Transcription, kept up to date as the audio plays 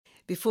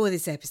Before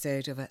this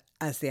episode of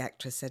As the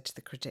Actress Said to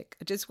the Critic,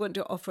 I just want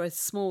to offer a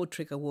small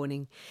trigger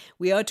warning.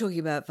 We are talking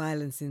about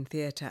violence in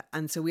theatre,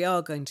 and so we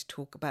are going to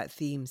talk about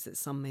themes that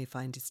some may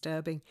find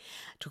disturbing,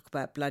 talk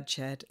about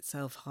bloodshed,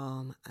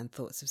 self-harm, and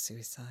thoughts of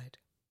suicide.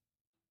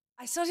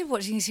 I started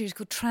watching a series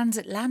called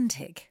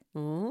Transatlantic.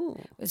 Oh.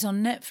 It was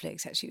on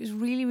Netflix, actually. It was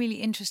really, really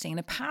interesting and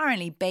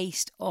apparently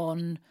based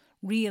on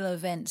real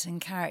events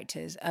and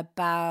characters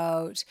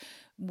about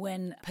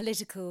when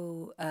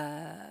political,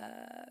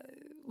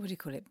 what do you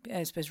call it?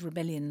 I suppose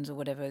rebellions or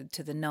whatever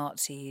to the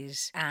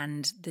Nazis,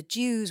 and the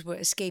Jews were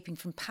escaping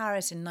from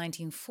Paris in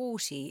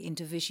 1940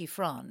 into Vichy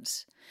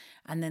France.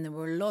 And then there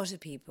were a lot of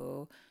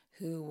people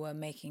who were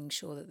making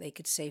sure that they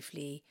could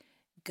safely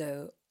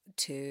go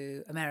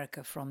to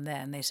America from there.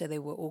 And they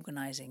were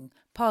organising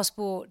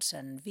passports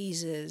and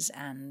visas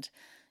and,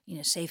 you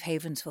know, safe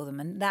havens for them.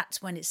 And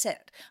that's when it's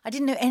set. I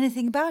didn't know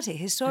anything about it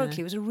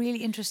historically. It was a really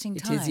interesting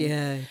time. It is,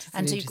 yeah.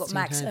 And so you've got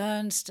Max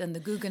Ernst and the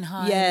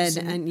Guggenheims.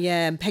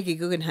 Yeah, and Peggy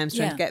Guggenheim's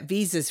trying to get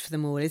visas for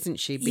them all, isn't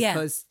she?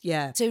 Because,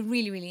 So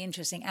really, really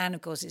interesting. And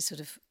of course, it's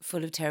sort of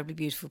full of terribly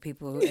beautiful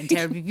people and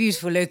terribly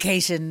beautiful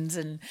locations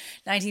and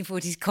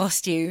 1940s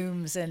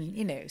costumes and,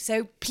 you know,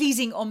 so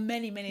pleasing on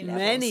many, many levels.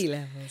 Many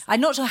levels.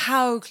 I'm not sure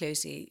how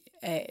closely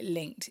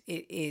linked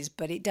it is,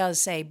 but it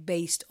does say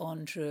based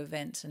on true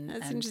events.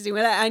 That's interesting.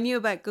 Well, I knew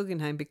about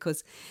Guggenheim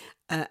because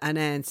and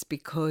Ernst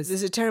because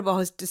there's a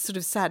terrible, sort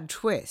of sad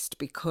twist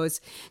because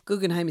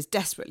Guggenheim is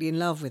desperately in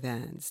love with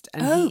Ernst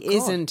and he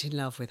isn't in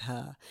love with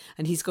her,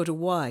 and he's got a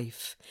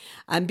wife,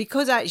 and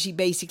because actually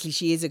basically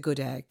she is a good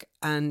egg,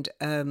 and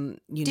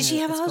did she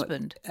have a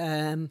husband?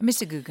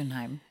 Mr.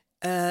 Guggenheim.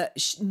 No,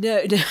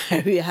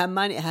 her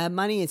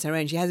money is her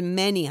own. She has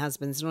many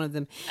husbands, none of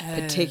them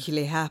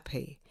particularly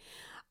happy.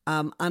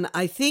 And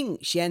I think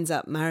she ends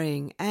up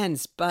marrying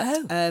Ernst,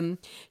 but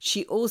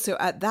she also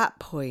at that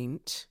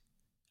point,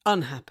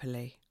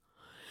 unhappily,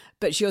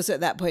 but she also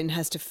at that point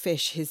has to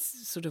fish his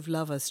sort of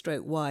lover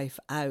stroke wife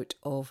out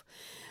of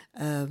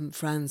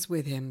France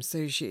with him.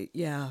 So she's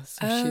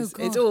Complex.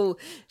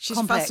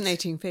 a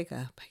fascinating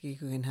figure, Peggy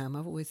Guggenheim.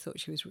 I've always thought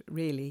she was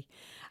really,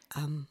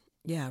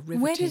 riveting.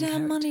 Where did her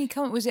money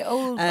come? Was it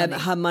old money?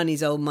 Her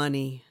money's old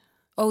money.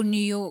 Old New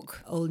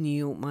York. Old New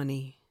York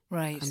money.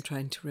 Right. I'm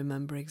trying to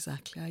remember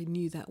exactly. I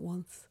knew that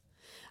once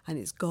and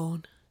it's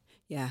gone.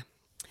 Yeah.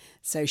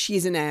 So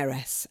she's an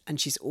heiress and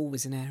she's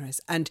always an heiress.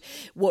 And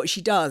what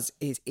she does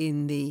is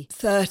in the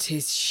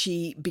 30s,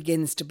 she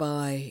begins to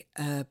buy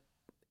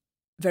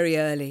very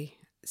early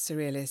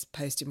surrealist,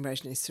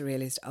 post-impressionist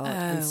surrealist art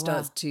and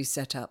starts to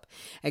set up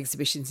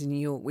exhibitions in New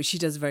York, which she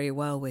does very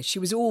well with. She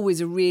always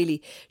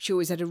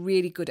had a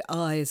really good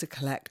eye as a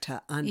collector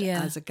and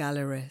as a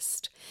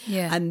gallerist.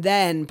 Yeah. And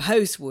then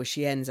post-war,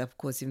 she ends up, of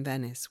course, in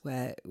Venice,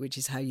 which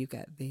is how you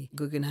get the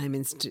Guggenheim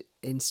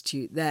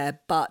Institute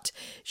there. But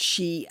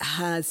she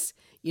has,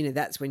 you know,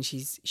 that's when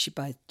she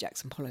buys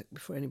Jackson Pollock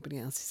before anybody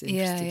else is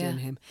interested in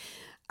him.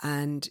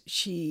 And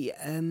she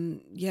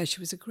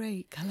was a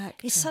great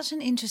collector. It's such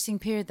an interesting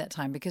period that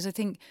time because I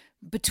think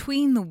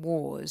between the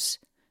wars,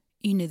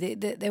 you know,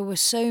 there were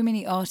so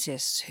many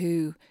artists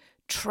who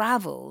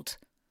travelled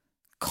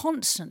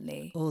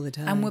constantly all the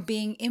time and were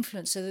being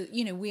influenced. So that,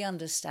 you know, we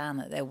understand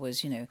that there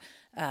was, you know,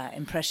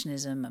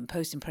 Impressionism and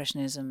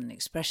Post-Impressionism and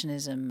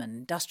Expressionism and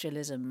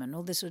Industrialism and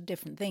all this sort of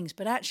different things.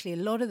 But actually, a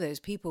lot of those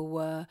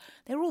people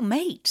they were all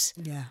mates.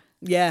 Yeah.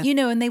 Yeah. You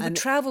know, and they would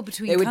travel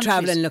between countries. They would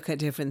travel and look at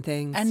different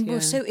things. And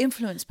were so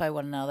influenced by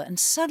one another. And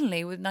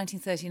suddenly, with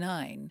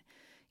 1939,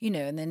 you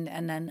know, and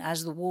then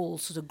as the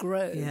walls sort of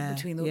grow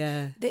between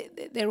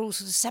they're all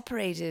sort of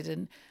separated,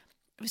 and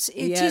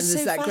it is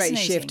there's that great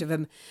shift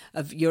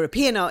of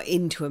European art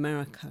into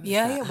America.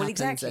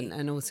 Exactly.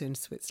 And also in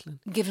Switzerland.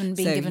 Being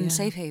given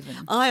safe haven.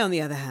 I, on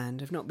the other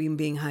hand, have not been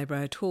being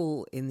highbrow at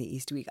all in the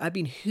Easter week. I've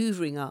been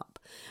hoovering up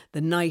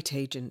The Night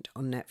Agent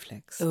on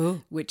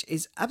Netflix, which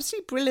is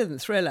absolutely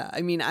brilliant thriller.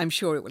 I mean, I'm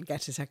sure it will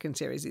get a second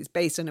series. It's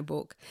based on a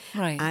book.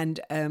 Right.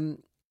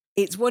 And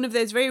it's one of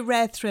those very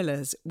rare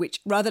thrillers, which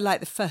rather like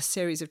the first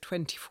series of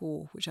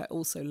 24, which I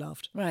also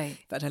loved. Right.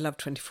 But I loved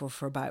 24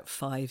 for about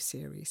 5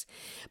 series.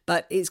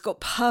 But it's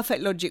got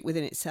perfect logic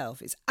within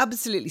itself. It's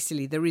absolutely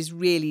silly. There is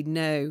really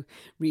no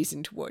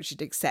reason to watch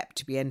it except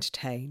to be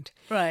entertained.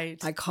 Right.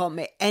 I can't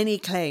make any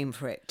claim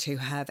for it to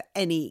have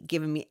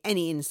given me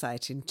any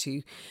insight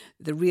into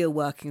the real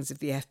workings of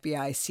the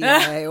FBI,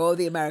 CIA or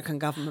the American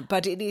government,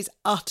 but it is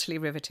utterly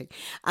riveting.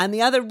 And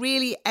the other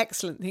really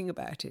excellent thing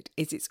about it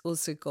is it's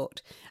also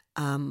got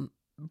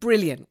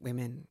brilliant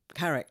women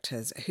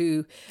characters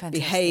who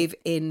behave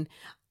in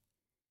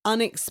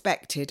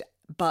unexpected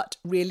but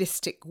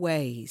realistic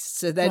ways.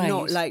 So they're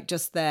not like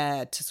just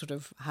there to sort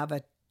of have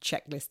a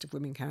checklist of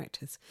women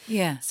characters.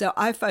 Yeah. So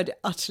I found it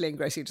utterly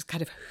engrossing, just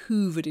kind of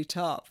hoovered it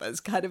up as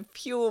kind of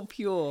pure.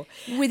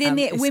 Within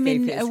the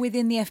women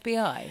within the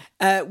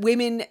FBI?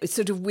 Women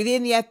sort of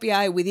within the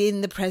FBI,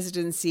 within the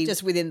presidency,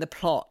 just within the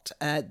plot.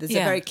 There's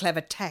a very clever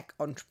tech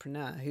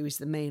entrepreneur who is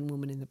the main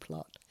woman in the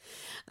plot.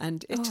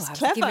 And it's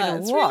just I have clever. to give it a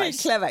It's really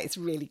watch. clever. It's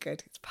really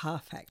good. It's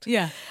perfect.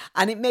 Yeah.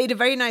 And it made a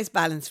very nice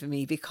balance for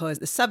me because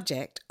the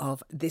subject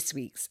of this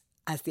week's,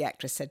 as the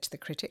actress said to the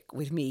critic,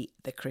 with me,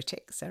 the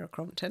critic, Sarah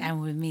Crompton,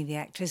 And with me, the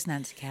actress,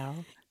 Nancy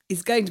Carroll.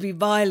 is going to be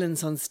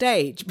violence on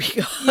stage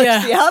because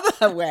Yeah. the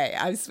other way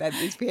I've spent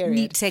this period,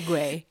 Neat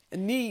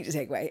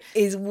segue,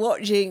 is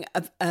watching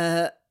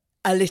a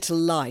Little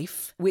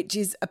Life, which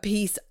is a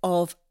piece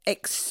of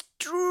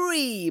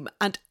extreme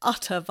and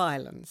utter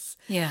violence.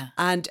 Yeah.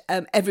 And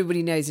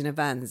everybody knows in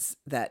advance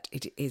that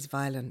it is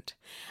violent.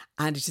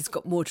 And it has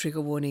got more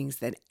trigger warnings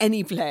than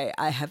any play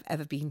I have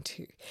ever been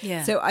to.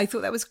 Yeah. So I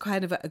thought that was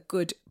kind of a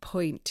good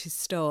point to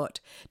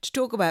start to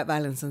talk about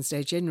violence on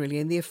stage generally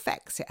and the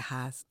effects it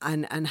has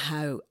and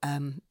how,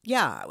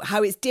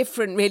 how it's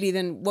different really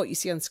than what you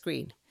see on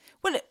screen.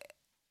 Well,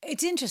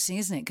 it's interesting,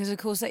 isn't it? Because, of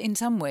course, in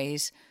some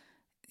ways,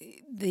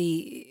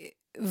 the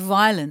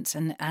violence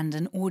and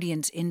an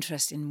audience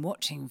interest in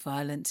watching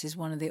violence is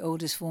one of the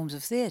oldest forms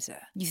of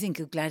theatre. You think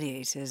of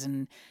gladiators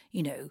and,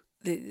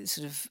 the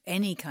sort of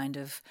any kind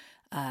of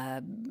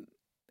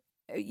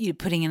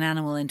putting an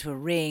animal into a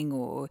ring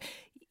or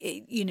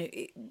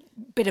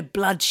bit of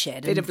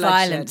bloodshed and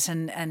violence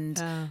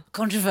and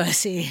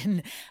controversy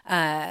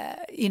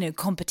and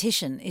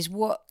competition is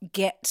what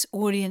gets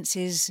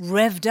audiences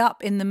revved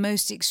up in the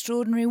most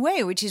extraordinary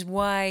way, which is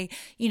why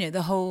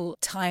the whole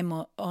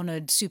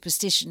time-honoured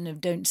superstition of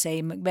don't say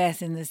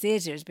Macbeth in the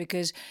theatre is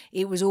because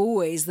it was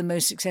always the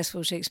most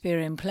successful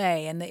Shakespearean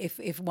play, and that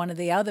if one of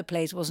the other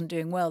plays wasn't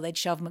doing well, they'd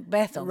shove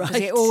Macbeth on because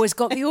it always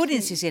got the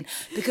audiences in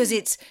because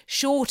it's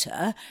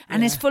shorter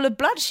and it's full of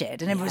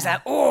bloodshed, and everyone's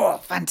like, oh,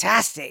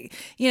 fantastic,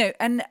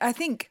 and I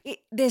think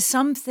there's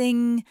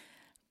something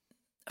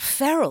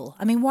feral.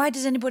 I mean, why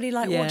does anybody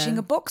like watching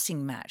a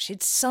boxing match?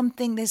 There's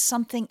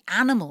something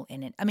animal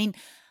in it. I mean,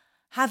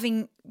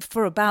 having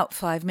for about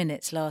 5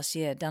 minutes last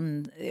year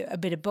done a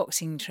bit of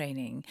boxing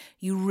training,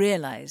 you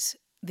realise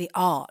the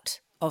art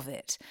of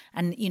it.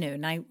 And,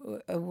 and I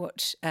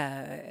watch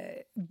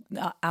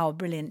our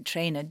brilliant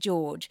trainer,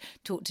 George,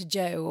 talk to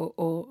Joe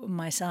or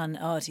my son,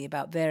 Artie,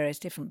 about various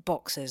different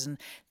boxers and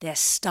their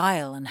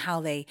style and how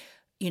they,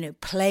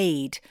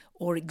 played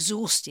or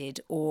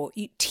exhausted or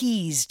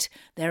teased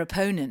their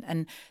opponent.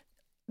 And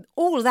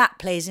all of that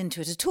plays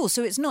into it at all.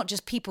 So it's not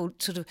just people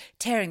sort of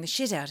tearing the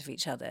shit out of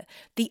each other.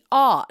 The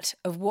art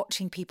of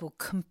watching people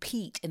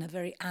compete in a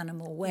very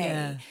animal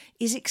way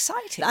is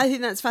exciting. I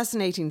think that's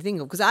fascinating to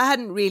think of because I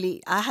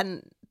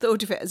hadn't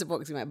thought of it as a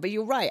boxing match. But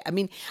you're right. I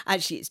mean,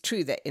 actually, it's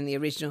true that in the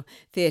original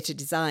theatre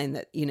design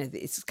that,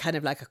 it's kind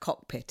of like a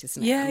cockpit,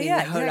 isn't it? Yeah, I mean,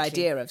 the whole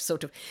idea of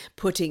sort of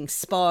putting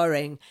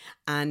sparring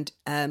and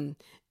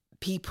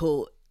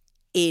people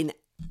in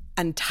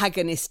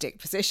antagonistic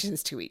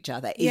positions to each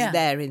other is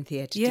there in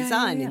theatre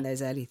design in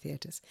those early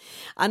theatres.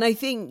 And I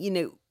think,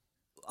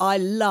 I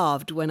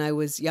loved when I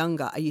was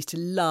younger, I used to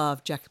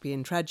love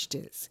Jacobean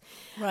tragedies.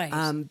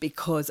 Right.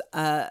 Because,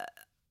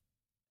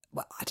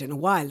 I don't know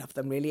why I love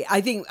them really.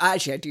 I think,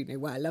 actually I do know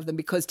why I love them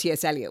because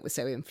T.S. Eliot was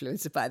so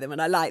influenced by them.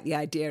 And I like the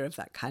idea of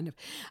that kind of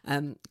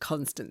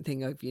constant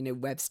thing of,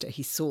 Webster,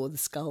 he saw the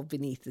skull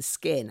beneath the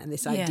skin. And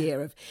this idea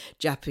of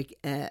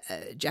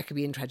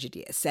Jacobean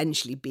tragedy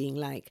essentially being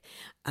like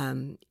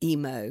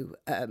emo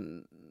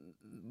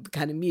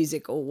kind of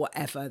music or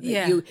whatever,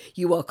 that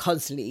you are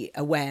constantly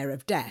aware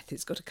of death.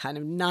 It's got a kind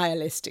of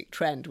nihilistic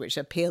trend which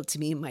appealed to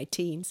me in my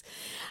teens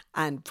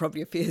and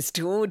probably appeals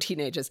to all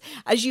teenagers.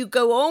 As you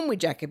go on with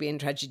Jacobean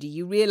tragedy,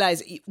 you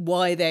realise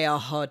why they are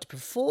hard to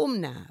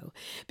perform now,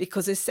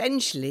 because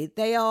essentially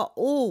they are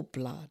all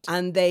blood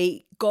and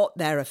they got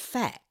their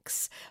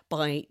effects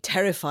by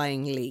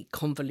terrifyingly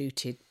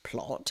convoluted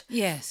plot.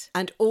 Yes.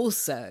 And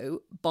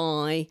also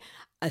by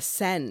a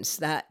sense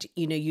that,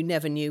 you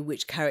never knew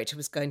which character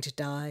was going to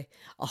die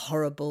a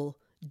horrible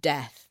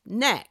death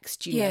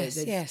next.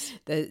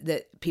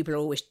 That people are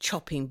always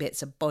chopping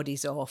bits of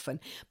bodies off and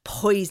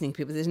poisoning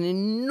people. There's an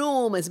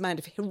enormous amount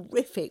of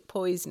horrific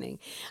poisoning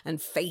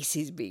and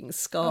faces being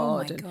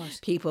scarred and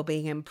people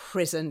being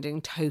imprisoned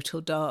in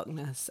total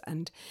darkness.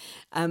 And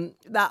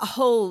that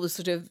whole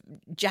sort of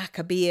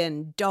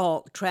Jacobean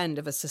dark trend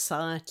of a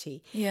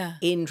society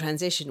in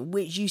transition,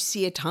 which you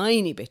see a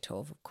tiny bit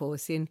of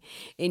course, in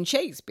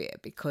Shakespeare,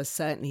 because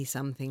certainly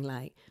something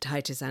like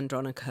Titus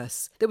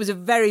Andronicus, there was a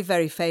very,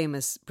 very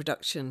famous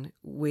production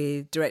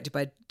directed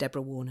by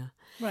Deborah Warner,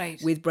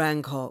 with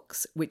Bran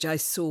Cox, which I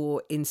saw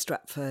in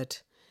Stratford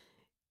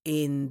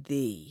in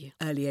the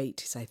early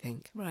 80s, I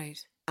think.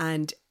 Right.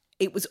 And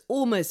it was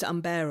almost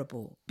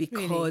unbearable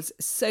because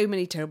so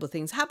many terrible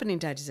things happen in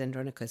Titus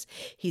Andronicus.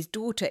 His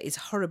daughter is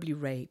horribly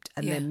raped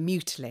and then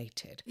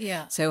mutilated.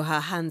 Yeah. So her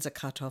hands are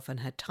cut off and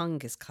her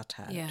tongue is cut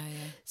out. Yeah.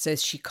 So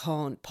she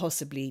can't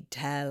possibly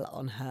tell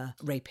on her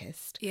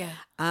rapist. Yeah.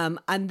 And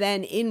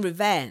then in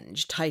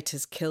revenge,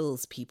 Titus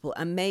kills people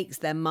and makes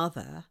their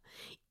mother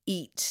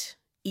eat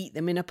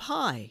them in a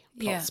pie.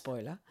 Plot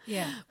spoiler.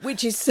 Yeah.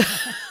 Which is...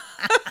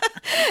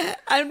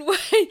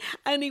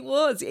 and it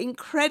was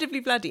incredibly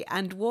bloody.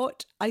 And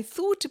what I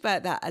thought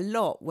about that a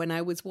lot when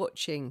I was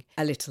watching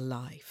A Little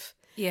Life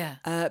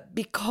Yeah.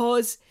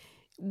 Because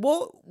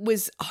what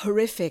was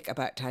horrific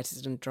about Titus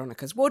and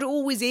Andronicus, what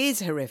always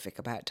is horrific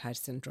about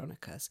Titus and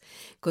Andronicus,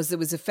 because there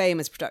was a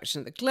famous production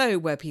at the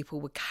Globe where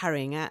people were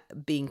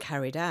being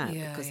carried out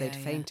because they'd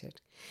fainted.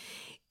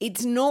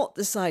 It's not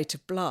the sight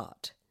of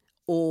blood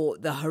or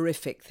the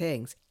horrific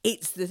things.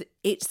 It's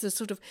the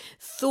sort of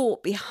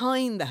thought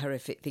behind the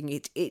horrific thing.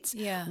 It's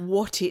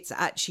what it's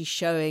actually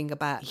showing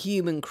about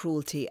human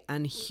cruelty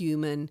and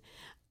human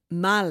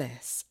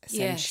malice,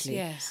 essentially.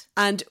 Yes.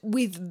 And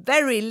with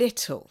very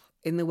little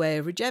in the way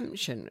of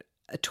redemption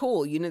at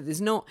all. You know, there's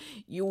not,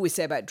 you always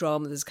say about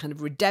drama, there's kind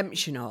of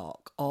redemption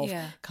arc of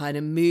kind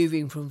of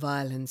moving from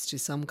violence to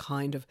some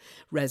kind of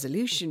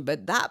resolution.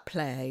 But that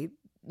play,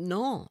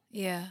 no.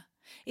 Yeah.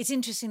 It's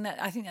interesting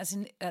that I think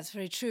that's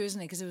very true,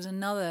 isn't it? Because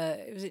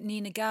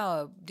Nina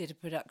Gower did a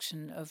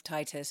production of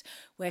Titus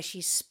where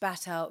she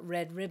spat out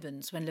red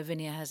ribbons when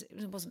Lavinia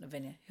it wasn't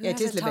Lavinia. Who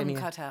has it is her tongue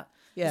Lavinia. cut out?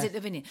 Yeah. Is it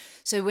Lavinia?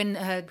 So when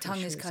her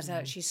tongue is cut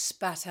out, she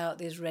spat out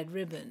these red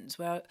ribbons.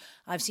 Where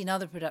I've seen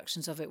other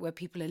productions of it where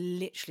people are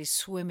literally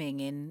swimming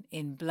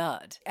in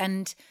blood.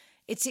 And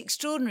it's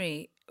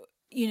extraordinary,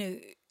 you know,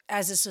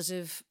 as a sort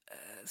of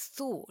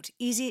thought.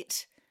 Is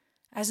it...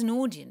 As an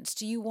audience,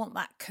 do you want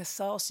that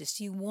catharsis?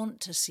 Do you want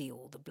to see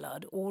all the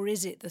blood? Or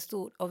is it the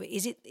thought of it?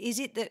 Is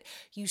it that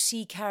you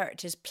see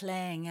characters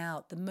playing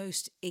out the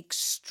most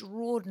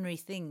extraordinary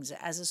things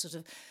as a sort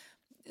of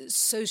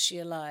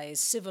socialised,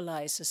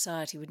 civilised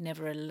society would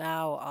never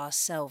allow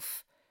ourselves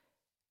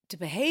to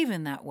behave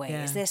in that way?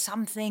 Yeah. Is there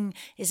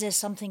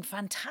something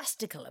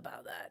fantastical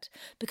about that?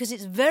 Because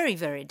it's very,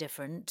 very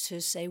different to,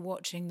 say,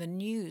 watching the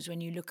news when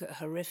you look at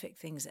horrific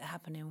things that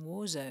happen in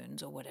war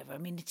zones or whatever. I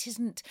mean, it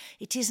isn't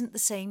the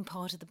same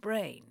part of the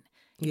brain.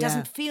 It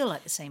doesn't feel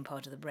like the same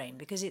part of the brain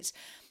because it's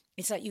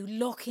like you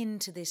lock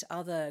into this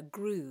other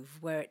groove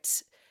where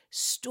it's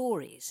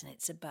stories and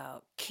it's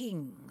about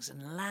kings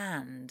and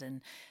land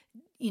and,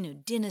 you know,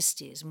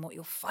 dynasties and what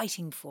you're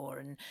fighting for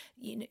and,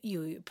 you know,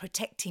 you're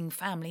protecting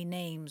family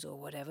names or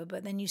whatever.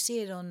 But then you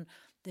see it on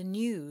the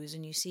news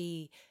and you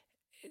see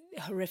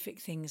horrific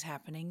things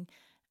happening,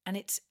 and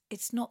it's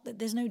not that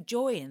there's no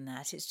joy in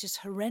that. It's just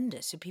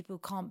horrendous, so people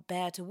can't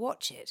bear to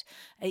watch it.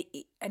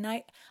 And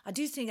I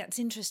do think that's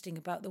interesting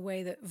about the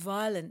way that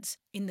violence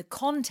in the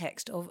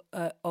context of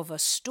a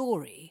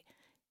story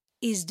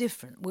is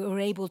different. We're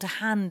able to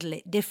handle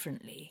it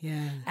differently.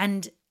 Yeah.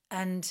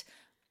 And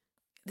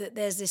that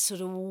there's this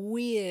sort of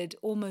weird,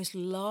 almost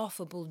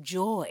laughable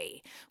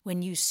joy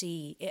when you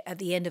see, at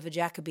the end of a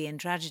Jacobean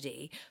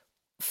tragedy,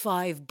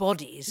 5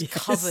 bodies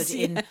covered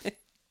in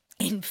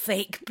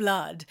fake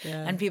blood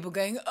and people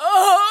going,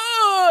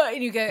 oh,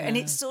 and you go, and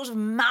it's sort of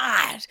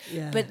mad,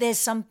 but there's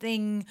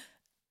something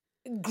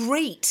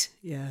great.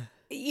 Yeah.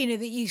 You know,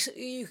 that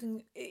you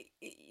can...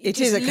 It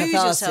is a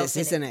catharsis,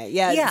 isn't it?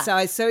 Yeah. So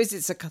I suppose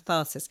it's a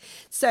catharsis.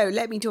 So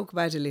let me talk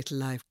about A Little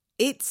Life.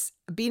 It's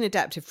been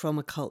adapted from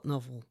a cult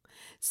novel.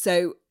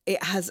 So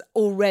it's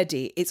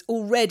already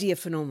a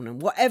phenomenon.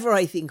 Whatever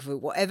I think of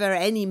it, whatever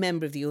any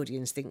member of the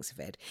audience thinks of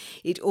it,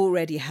 it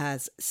already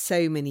has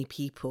so many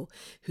people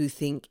who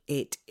think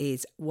it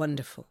is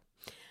wonderful.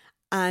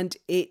 And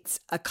it's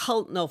a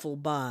cult novel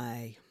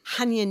by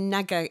Hanya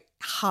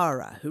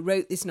Nagahara, who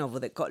wrote this novel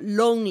that got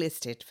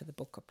longlisted for the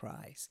Booker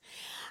Prize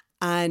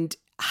and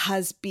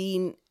has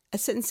been a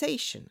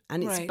sensation.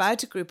 And it's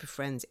about a group of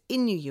friends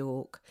in New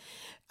York.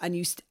 And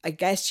you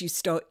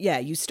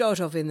start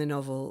off in the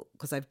novel,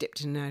 because I've dipped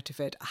in and out of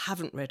it. I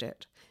haven't read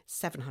it.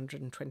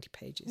 720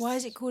 pages. Why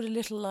is it called A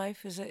Little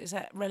Life? Is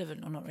that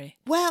relevant or not really?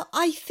 Well,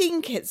 I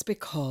think it's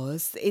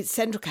because its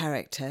central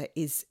character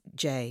is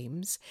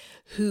James,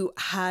 who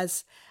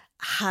has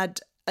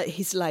had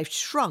his life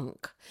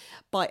shrunk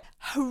by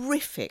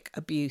horrific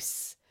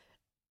abuse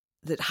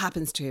that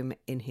happens to him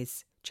in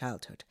his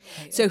childhood.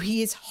 Right. So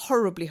he is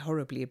horribly,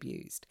 horribly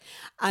abused.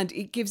 And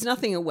it gives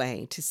nothing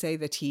away to say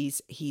that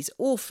he's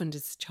orphaned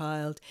as a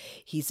child.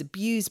 He's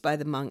abused by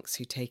the monks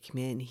who take him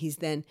in. He's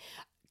then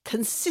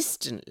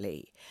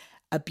consistently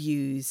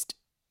abused,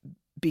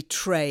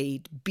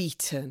 betrayed,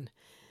 beaten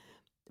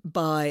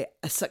by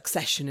a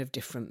succession of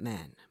different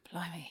men.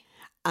 Blimey.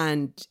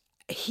 And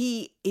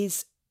he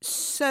is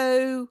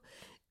so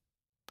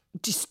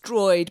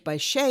destroyed by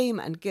shame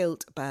and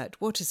guilt about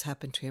what has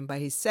happened to him, by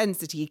his sense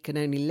that he can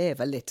only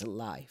live a little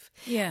life.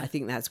 Yeah. I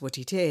think that's what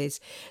it is,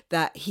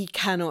 that he's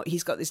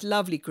got this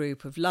lovely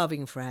group of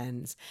loving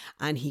friends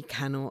and he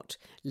cannot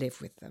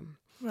live with them.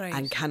 Right.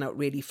 And cannot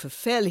really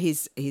fulfill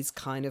his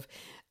kind of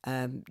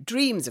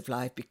dreams of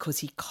life because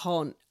he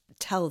can't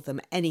tell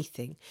them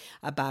anything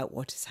about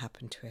what has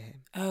happened to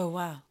him. Oh,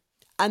 wow.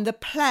 And the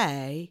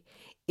play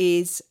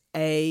is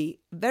a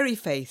very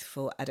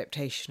faithful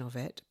adaptation of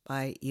it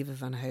by Eva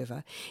van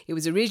Hove. It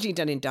was originally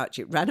done in Dutch.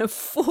 It ran at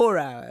 4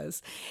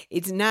 hours.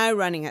 It's now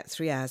running at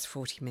 3 hours,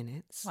 40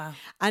 minutes. Wow.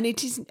 And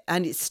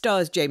it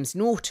stars James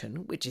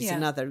Norton, which is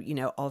another,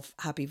 of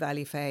Happy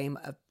Valley fame,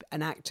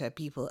 an actor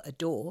people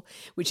adore,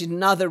 which is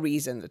another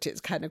reason that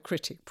it's kind of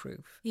critic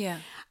proof. Yeah.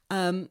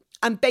 And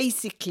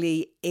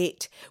basically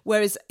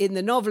whereas in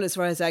the novel, as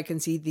far as I can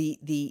see,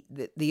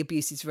 the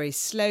abuse is very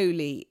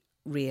slowly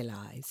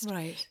realised.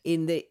 Right.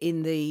 In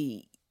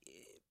the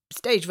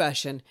stage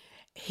version,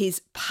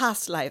 his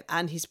past life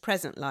and his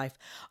present life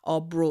are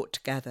brought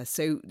together.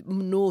 So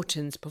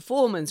Norton's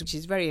performance, which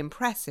is very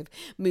impressive,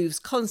 moves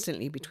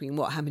constantly between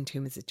what happened to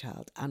him as a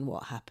child and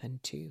what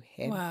happened to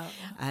him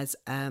as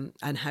and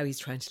how he's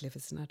trying to live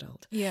as an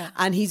adult. Yeah.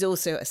 And he's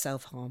also a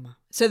self-harmer.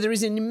 So there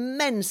is an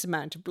immense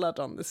amount of blood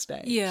on the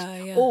stage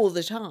all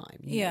the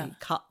time. You know, he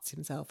cuts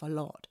himself a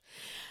lot.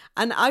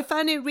 And I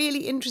found it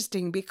really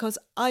interesting because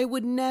I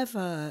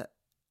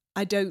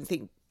don't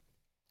think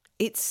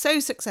it's so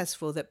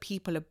successful that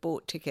people have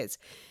bought tickets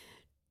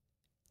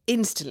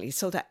instantly,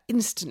 sold out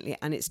instantly,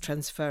 and it's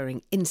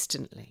transferring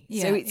instantly.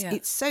 So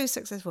it's so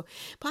successful.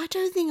 But I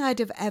don't think I'd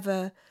have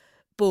ever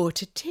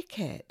bought a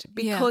ticket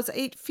because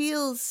it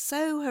feels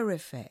so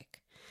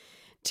horrific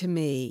to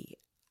me,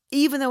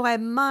 even though I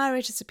admire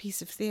it as a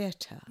piece of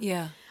theatre.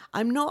 Yeah.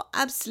 I'm not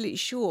absolutely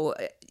sure,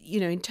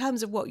 in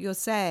terms of what you're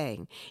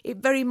saying, it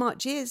very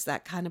much is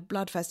that kind of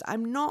bloodfest.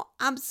 I'm not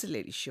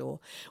absolutely sure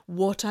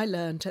what I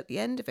learned at the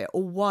end of it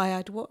or why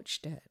I'd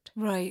watched it.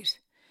 Right.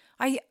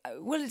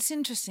 Well, it's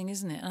interesting,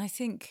 isn't it? And I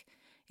think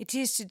it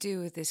is to do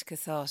with this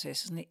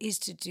catharsis, and it is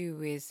to do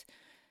with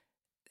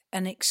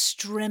an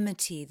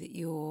extremity that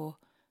you're,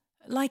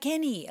 like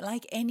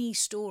any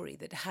story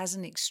that has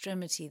an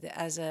extremity that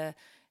as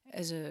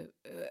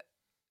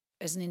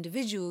an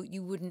individual,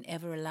 you wouldn't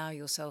ever allow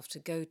yourself to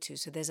go to.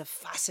 So there's a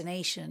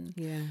fascination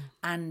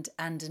and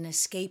an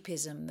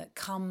escapism that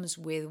comes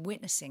with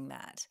witnessing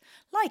that.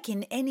 Like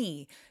in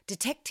any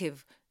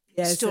detective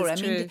story. I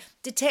mean,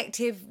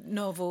 detective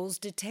novels,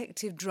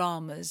 detective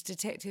dramas,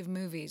 detective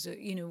movies,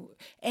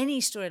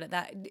 any story like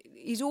that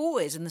is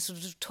always in the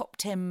sort of top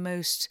 10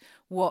 most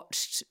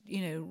watched,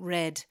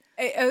 read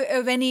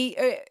of any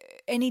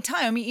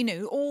time. I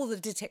mean, all the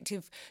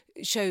detective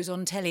shows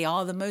on telly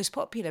are the most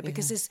popular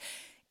because there's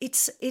an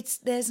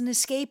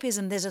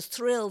escapism, there's a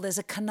thrill, there's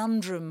a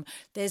conundrum,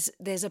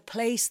 there's a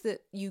place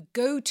that you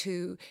go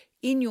to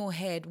in your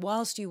head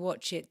whilst you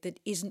watch it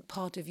that isn't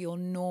part of your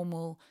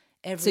normal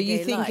everyday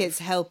life. So you think it's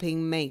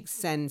helping make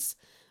sense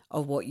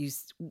of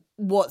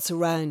what's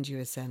around you,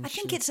 essentially? I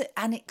think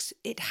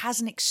it has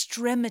an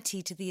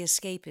extremity to the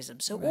escapism.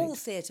 So all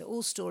theatre,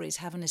 all stories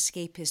have an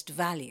escapist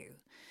value.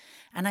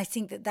 And I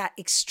think that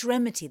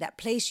extremity, that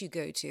place you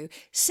go to,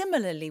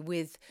 similarly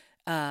with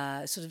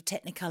sort of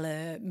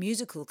Technicolor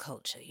musical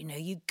culture,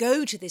 you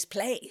go to this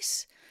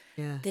place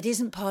that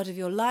isn't part of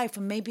your life,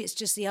 and maybe it's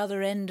just the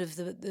other end of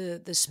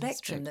the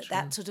spectrum,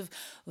 that sort of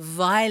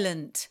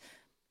violent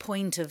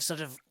point of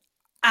sort of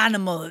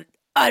animal,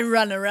 I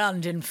run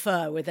around in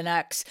fur with an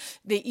axe.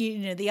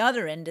 The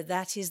other end of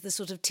that is the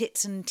sort of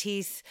tits and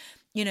teeth,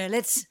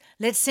 let's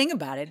sing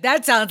about it.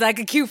 That sounds like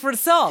a cue for a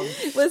song.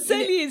 Well,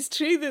 certainly it's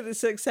true that the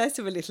success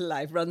of A Little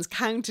Life runs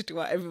counter to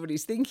what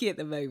everybody's thinking at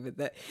the moment,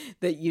 that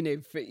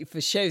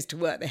for shows to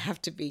work, they have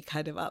to be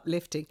kind of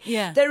uplifting.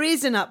 Yeah. There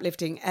is an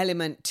uplifting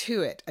element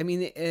to it. I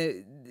mean,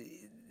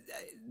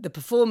 the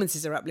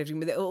performances are uplifting,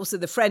 but also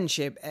the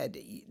friendship.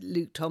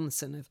 Luke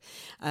Thompson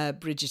of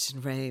Bridget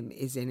and Rame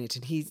is in it,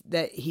 and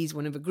he's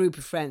one of a group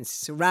of friends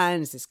who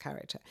surrounds this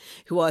character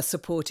who are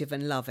supportive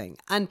and loving.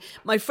 And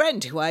my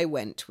friend who I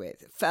went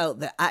with felt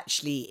that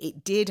actually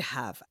it did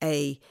have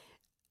a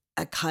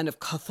kind of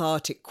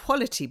cathartic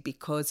quality,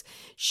 because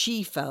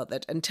she felt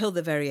that until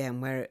the very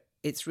end, where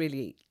it's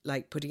really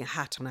like putting a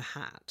hat on a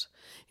hat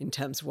in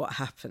terms of what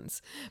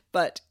happens,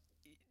 but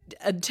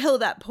until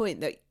that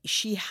point, that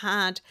she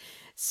had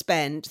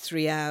spent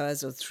 3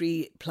 hours or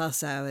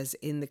 3+ hours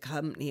in the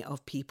company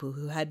of people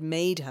who had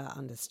made her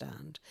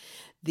understand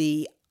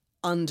the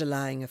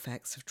underlying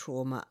effects of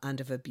trauma and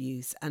of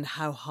abuse and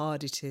how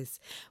hard it is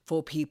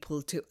for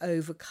people to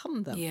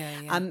overcome them.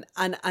 And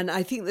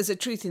I think there's a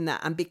truth in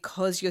that. And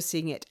because you're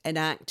seeing it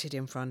enacted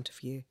in front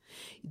of you,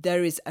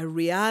 there is a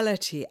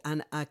reality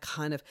and a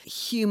kind of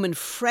human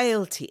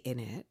frailty in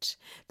it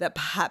that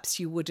perhaps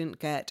you wouldn't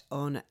get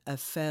on a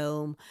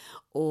film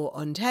or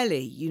on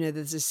telly.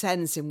 There's a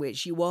sense in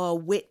which you are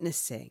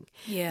witnessing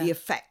the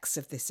effects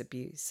of this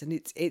abuse, and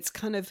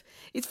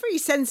it's very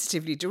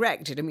sensitively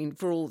directed. I mean,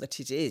 for all that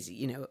it is,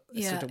 a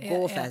sort of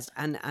gore fest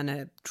and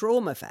a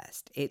trauma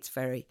fest, it's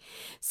very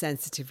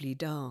sensitively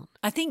done.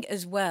 I think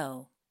as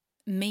well,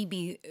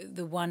 maybe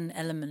the one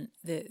element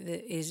that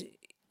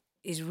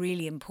is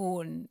really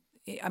important.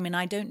 I mean,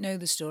 I don't know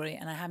the story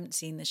and I haven't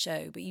seen the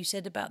show, but you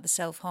said about the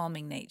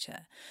self-harming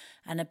nature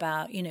and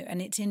about,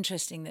 and it's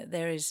interesting that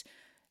there's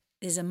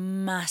a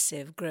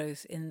massive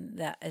growth in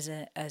that as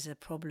a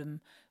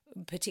problem,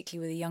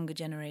 particularly with the younger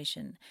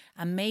generation.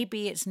 And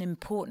maybe it's an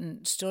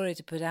important story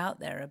to put out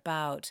there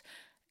about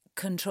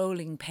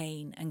controlling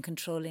pain and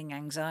controlling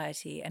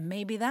anxiety. And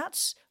maybe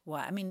that's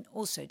why, I mean,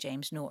 also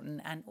James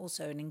Norton, and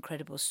also an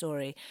incredible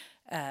story,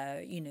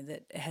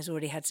 that has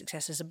already had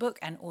success as a book,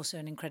 and also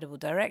an incredible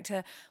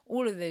director.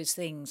 All of those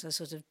things are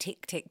sort of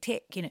tick, tick,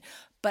 tick,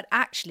 but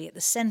actually at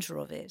the center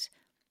of it,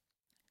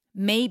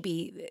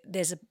 maybe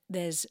there's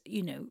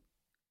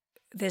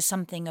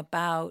something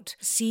about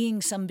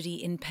seeing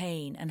somebody in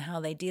pain and how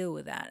they deal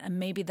with that. And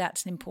maybe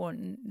that's an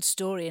important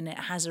story, and it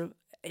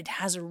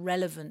has a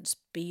relevance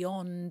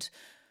beyond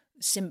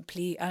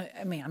simply,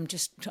 I'm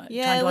just trying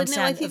to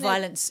understand the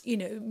violence,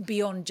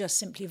 beyond just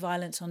simply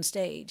violence on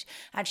stage.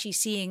 Actually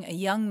seeing a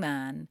young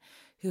man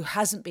who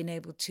hasn't been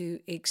able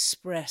to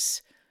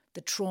express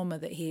the trauma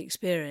that he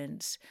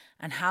experienced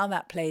and how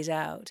that plays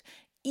out,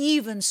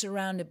 even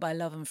surrounded by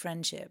love and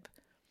friendship.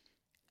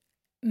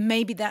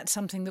 Maybe that's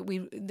something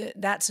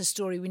that's a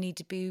story we need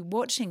to be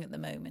watching at the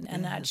moment.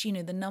 And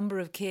actually, the number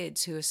of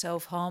kids who are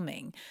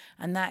self-harming,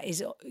 and that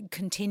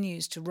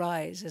continues to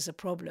rise as a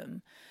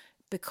problem,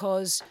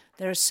 because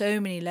there are so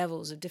many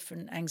levels of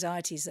different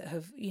anxieties that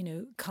have,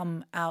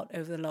 come out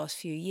over the last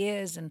few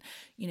years, and,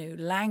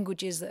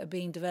 languages that are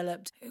being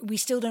developed. We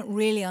still don't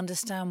really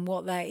understand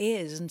what that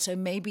is. And so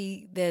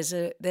maybe there's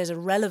a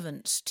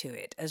relevance to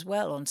it as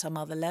well on some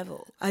other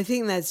level. I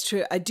think that's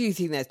true. I do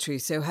think that's true.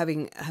 So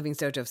having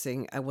started off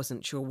saying I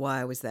wasn't sure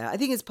why I was there, I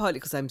think it's partly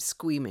because I'm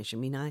squeamish. I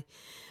mean,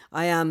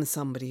 I am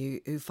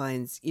somebody who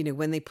finds,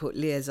 when they put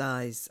Lear's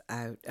eyes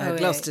out,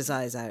 Gloucester's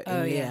eyes out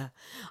in Lear, yeah.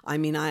 I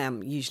mean, I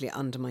am usually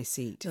under my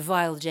seat. The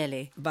vile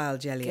jelly.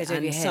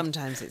 And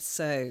sometimes it's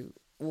so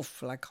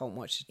awful, I can't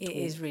watch it at all. It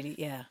is really,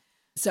 yeah.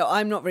 So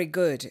I'm not very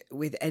good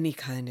with any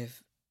kind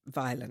of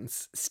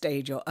violence,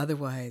 stage or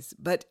otherwise.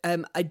 But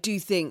I do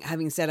think,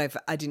 having said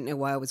I didn't know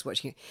why I was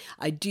watching it,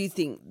 I do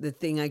think the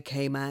thing I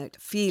came out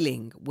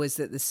feeling was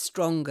that the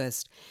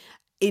strongest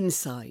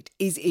insight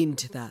is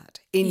into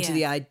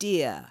the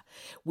idea,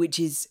 which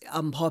is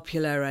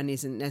unpopular and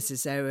isn't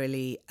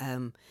necessarily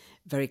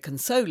very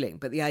consoling,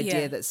 but the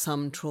idea that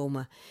some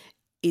trauma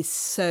is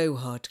so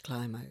hard to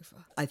climb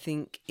over. I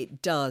think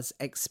it does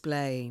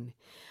explain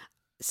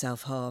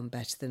self-harm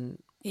better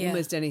than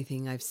almost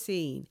anything I've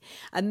seen.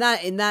 And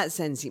that, in that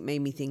sense, it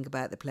made me think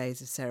about the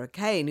plays of Sarah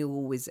Kane, who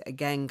always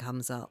again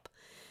comes up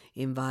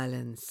in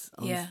violence,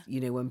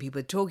 when people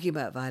are talking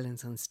about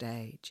violence on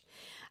stage.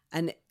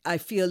 And I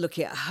feel,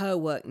 looking at her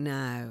work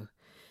now,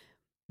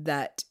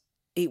 that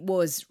it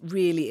was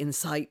really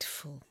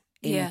insightful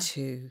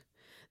into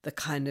the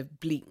kind of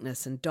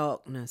bleakness and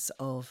darkness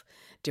of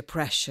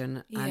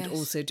depression, and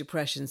also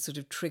depression sort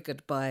of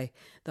triggered by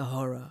the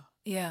horror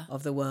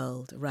of the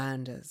world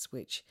around us,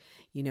 which,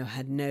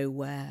 had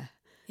nowhere.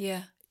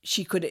 Yeah.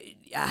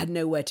 Had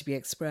nowhere to be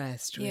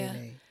expressed, really. Yeah.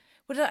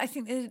 Well, I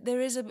think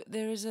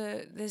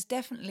there's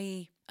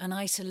definitely an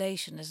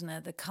isolation, isn't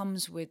there, that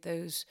comes with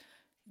those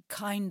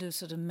kind of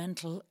sort of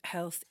mental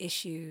health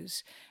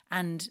issues,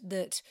 and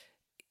that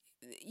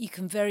you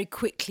can very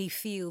quickly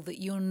feel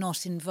that you're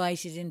not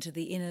invited into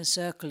the inner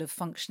circle of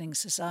functioning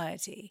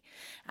society,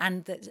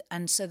 and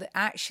so that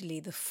actually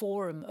the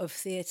forum of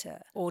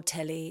theatre or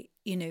telly,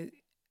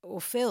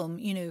 or film,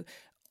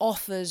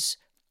 offers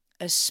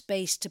a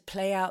space to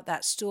play out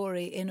that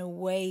story in a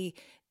way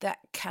that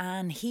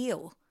can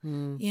heal,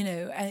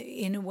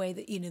 in a way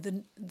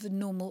that, the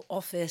normal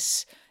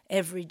office,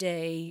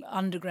 everyday,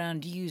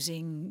 underground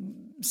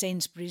using,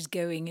 Sainsbury's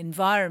going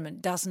environment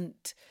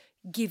doesn't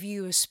give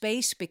you a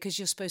space, because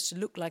you're supposed to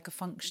look like a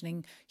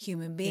functioning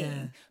human being.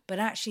 Yeah. But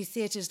actually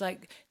theatre's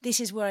like, this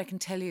is where I can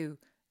tell you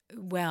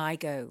where I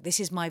go. This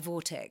is my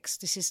vortex.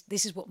 This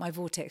is what my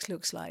vortex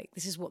looks like.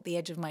 This is what the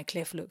edge of my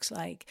cliff looks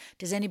like.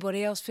 Does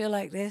anybody else feel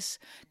like this?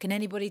 Can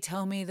anybody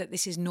tell me that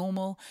this is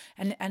normal?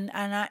 And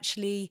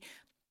actually,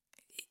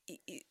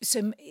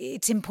 so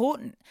it's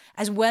important,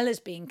 as well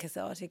as being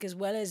cathartic, as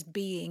well as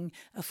being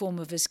a form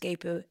of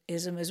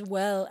escapism, as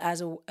well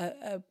as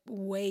a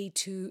way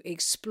to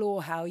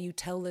explore how you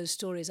tell those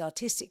stories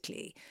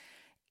artistically.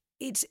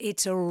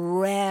 It's a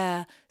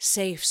rare,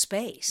 safe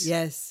space.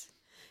 Yes.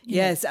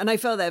 Yes, and I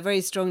felt that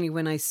very strongly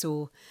when I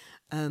saw,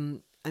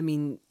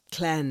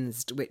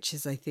 Cleansed, which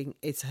is, I think,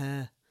 it's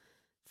her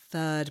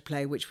third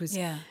play, which was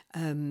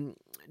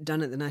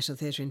done at the National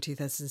Theatre in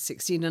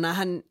 2016, and I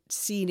hadn't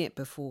seen it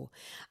before,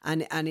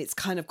 and it's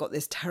kind of got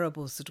this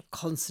terrible sort of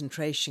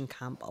concentration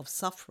camp of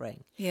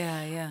suffering.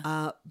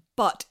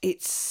 But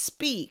it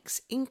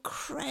speaks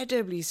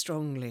incredibly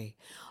strongly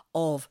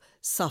of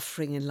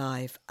suffering in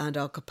life and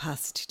our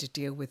capacity to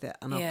deal with it,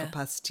 and our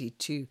capacity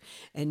to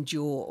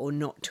endure or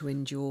not to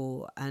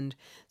endure, and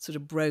sort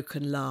of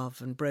broken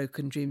love and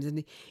broken dreams.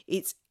 And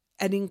it's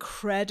an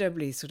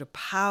incredibly sort of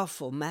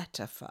powerful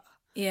metaphor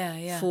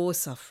for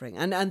suffering.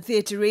 And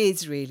theatre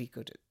is really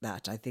good at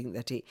that. I think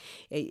that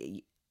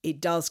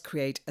it does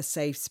create a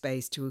safe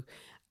space to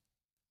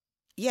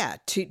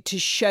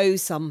show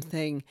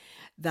something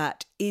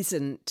that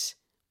isn't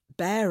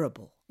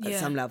bearable at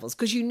some levels,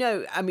 because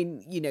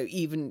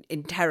even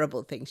in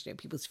terrible things,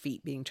 people's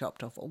feet being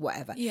chopped off or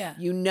whatever,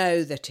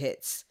 that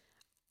it's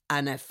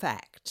an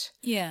effect,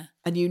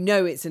 and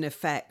it's an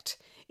effect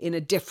in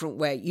a different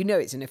way. You know,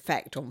 it's an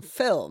effect on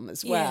film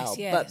as well,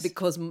 Yes. but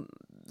because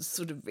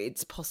sort of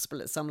it's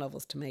possible at some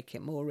levels to make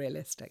it more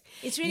realistic.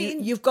 It's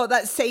really you've got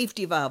that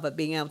safety valve of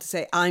being able to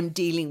say, I'm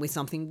dealing with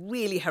something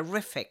really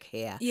horrific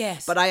here.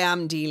 Yes. But I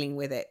am dealing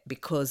with it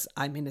because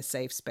I'm in a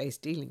safe space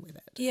dealing with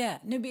it. Yeah,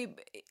 no, but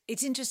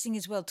it's interesting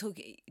as well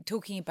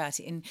talking about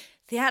it in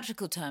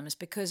theatrical terms,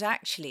 because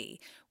actually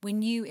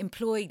when you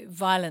employ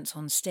violence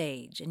on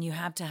stage and you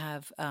have to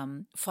have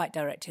fight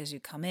directors who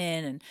come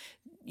in and,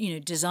 you know,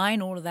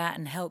 design all of that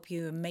and help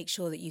you and make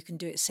sure that you can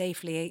do it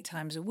safely 8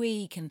 times a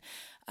week, and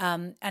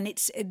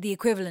it's the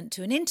equivalent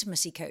to an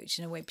intimacy coach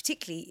in a way,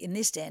 particularly in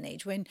this day and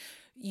age when,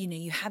 you know,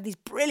 you have these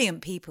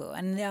brilliant people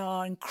and there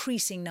are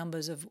increasing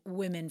numbers of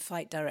women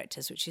fight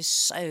directors, which is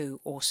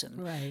so awesome.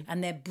 Right.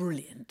 And they're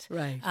brilliant.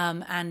 Right.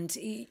 And,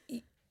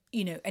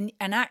 you know, and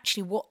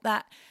actually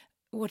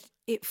what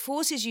it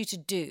forces you to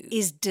do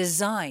is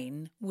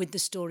design with the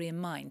story in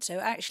mind. So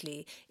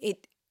actually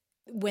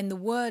when the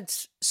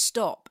words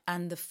stop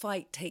and the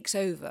fight takes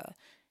over,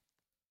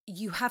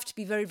 you have to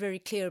be very, very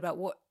clear about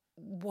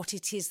what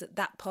it is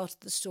that part of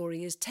the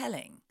story is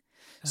telling.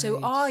 Right.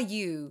 So are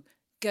you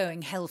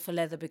going hell for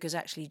leather because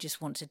actually you just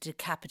want to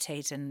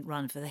decapitate and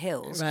run for the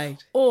hills? Right.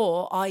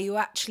 Or are you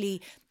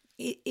actually,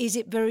 is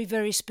it very,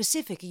 very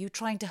specific? Are you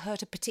trying to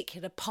hurt a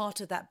particular part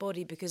of that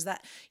body because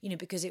that, you know,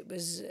 because it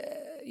was,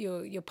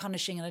 you're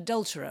punishing an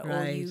adulterer?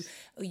 Right.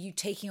 Or are you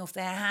taking off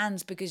their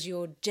hands because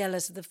you're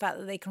jealous of the fact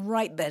that they can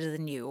write better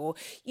than you? Or,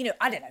 you know,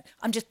 I don't know,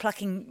 I'm just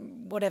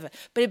plucking whatever.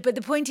 But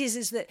the point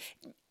is that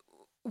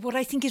what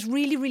I think is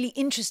really, really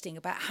interesting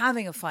about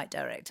having a fight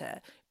director,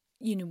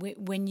 you know,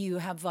 when you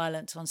have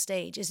violence on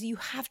stage, is you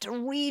have to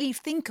really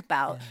think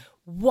about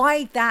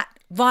why that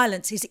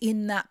violence is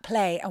in that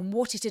play and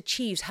what it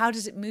achieves. How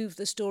does it move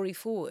the story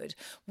forward?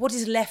 What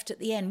is left at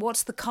the end?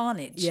 What's the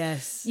carnage?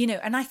 Yes. You know,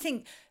 and I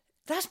think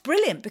that's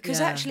brilliant because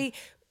actually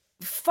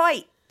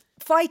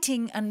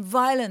fighting and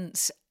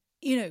violence,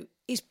 you know,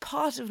 is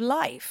part of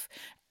life.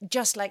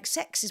 Just like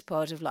sex is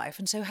part of life.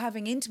 And so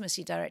having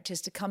intimacy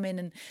directors to come in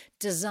and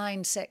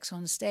design sex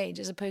on stage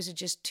as opposed to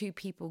just 2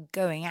 people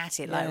going at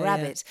it like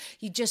rabbits,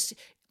 you just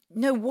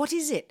know, what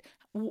is it?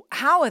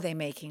 How are they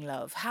making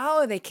love? How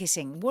are they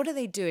kissing? What are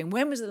they doing?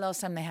 When was the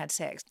last time they had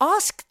sex?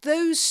 Ask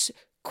those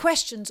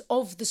questions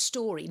of the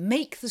story.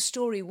 Make the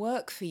story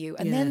work for you.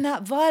 And then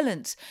that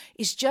violence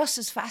is just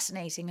as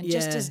fascinating and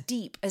just as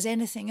deep as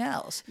anything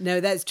else.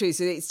 No, that's true.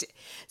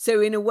 So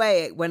in a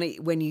way,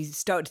 when you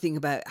start to think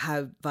about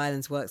how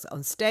violence works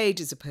on stage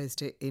as opposed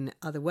to in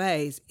other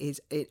ways, is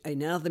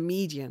in other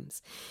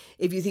mediums.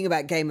 If you think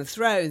about Game of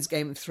Thrones,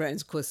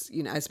 of course,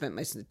 you know, I spent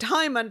most of the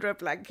time under a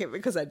blanket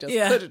because I just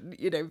couldn't,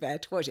 you know, bear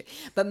to watch it.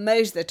 But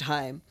most of the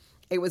time,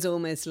 it was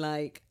almost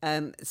like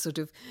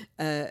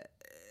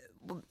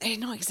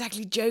not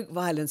exactly joke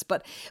violence,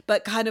 but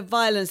kind of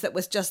violence that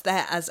was just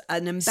there as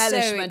an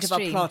embellishment of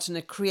a plot and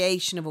a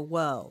creation of a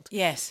world.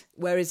 Yes.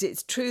 Whereas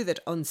it's true that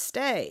on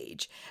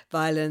stage,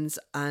 violence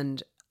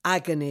and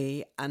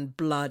agony and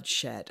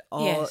bloodshed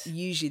are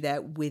usually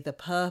there with a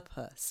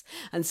purpose.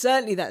 And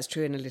certainly that's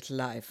true in A Little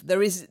Life.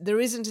 There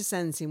isn't a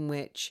sense in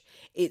which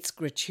it's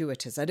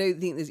gratuitous. I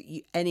don't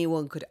think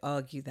anyone could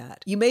argue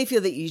that. You may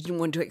feel that you didn't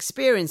want to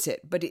experience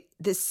it, but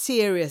the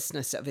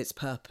seriousness of its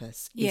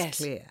purpose is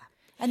clear.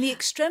 And the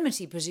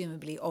extremity,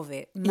 presumably, of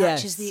it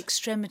matches the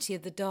extremity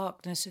of the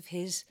darkness of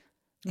his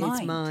mind.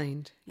 His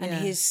mind. And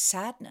his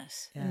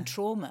sadness and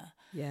trauma.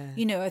 Yeah.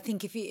 You know, I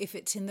think if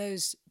it's in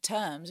those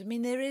terms, I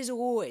mean, there is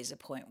always a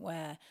point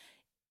where,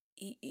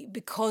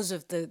 because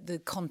of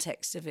the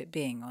context of it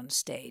being on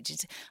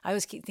stage, I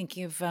always keep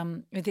thinking of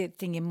the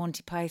thing in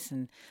Monty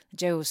Python.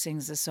 Joe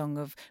sings the song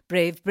of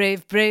 "Brave,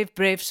 brave, brave,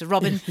 brave Sir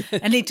Robin,"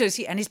 and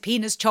his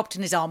penis chopped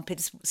and his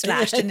armpits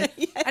slashed, and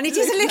it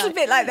is a little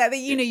bit like that.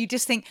 You know, you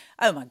just think,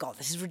 oh my God,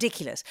 this is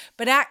ridiculous.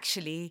 But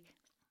actually,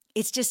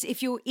 it's just,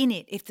 if you're in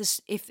it,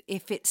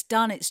 if it's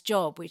done its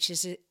job, which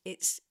is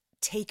it's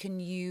taken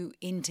you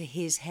into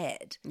his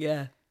head.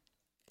 Yeah.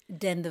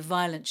 Then the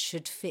violence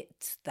should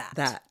fit that.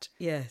 That,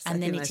 yes.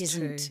 And then it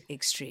isn't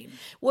extreme.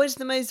 What's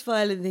the most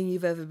violent thing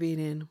you've ever been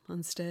in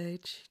on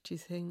stage, do you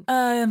think?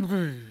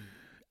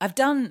 I've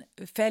done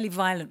fairly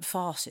violent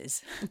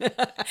farces.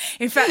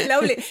 In fact,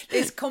 lovely.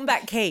 There's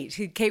Combat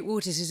Kate, Kate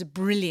Waters, who's a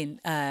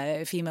brilliant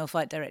female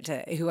fight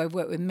director who I've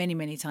worked with many,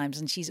 many times,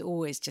 and she's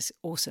always just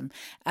awesome.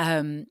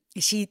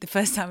 The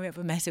first time we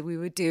ever met her, we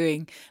were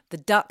doing the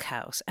Duck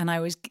House, and I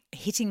was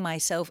hitting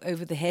myself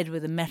over the head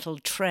with a metal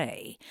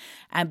tray,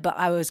 but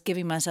I was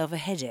giving myself a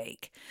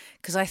headache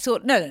because I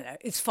thought, no,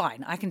 it's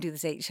fine. I can do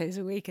this 8 shows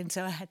a week, and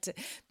so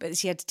but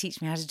she had to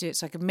teach me how to do it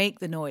so I could make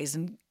the noise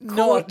and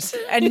not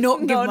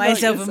give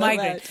myself a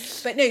migraine.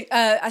 But no,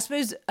 I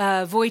suppose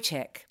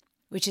Wojciech,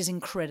 which is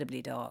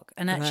incredibly dark,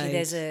 and actually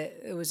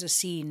there was a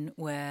scene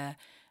where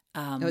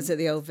it was at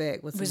the Old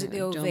Vic, wasn't it? Was it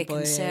the Old John Vic? Boyega.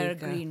 And Sarah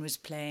Green was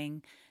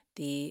playing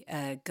the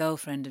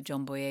girlfriend of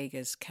John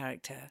Boyega's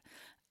character,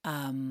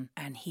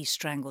 and he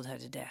strangled her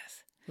to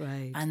death.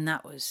 Right. And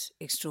that was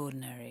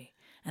extraordinary.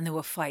 And there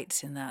were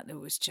fights in that. It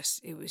was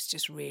just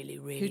really,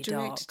 really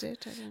dark. Who directed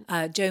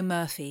it? Joe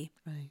Murphy.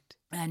 Right.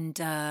 And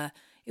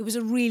it was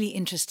a really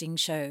interesting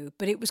show,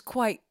 but it was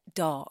quite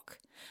dark.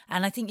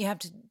 And I think you have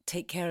to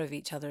take care of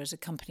each other as a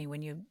company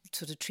when you're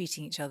sort of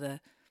treating each other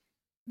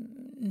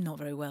not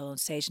very well on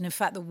stage. And in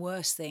fact, the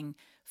worst thing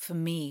for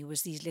me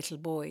was these little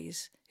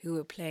boys who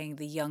were playing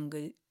the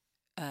younger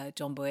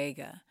John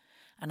Boyega.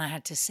 And I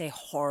had to say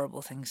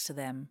horrible things to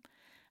them.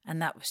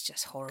 And that was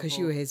just horrible. Because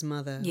you were his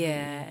mother.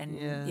 Yeah,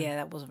 and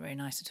that wasn't very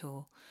nice at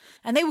all.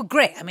 And they were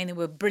great. I mean, they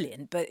were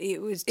brilliant, but it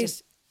was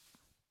just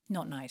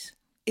not nice.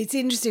 It's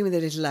interesting with A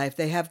Little Life.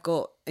 They have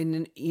got,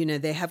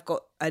 they have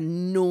got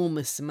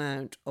enormous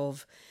amount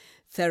of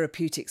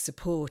therapeutic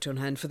support on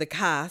hand for the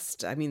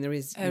cast. I mean, there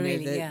is,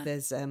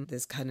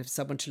 there's kind of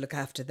someone to look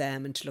after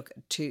them and to look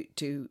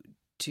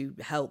to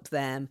help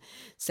them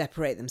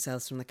separate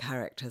themselves from the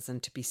characters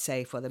and to be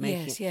safe while they're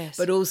making it. Yes.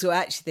 But also,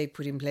 actually, they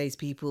put in place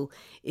people,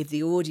 if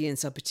the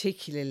audience are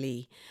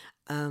particularly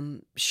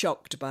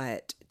shocked by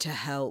it, to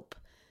help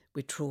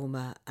with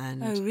trauma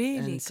and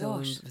so on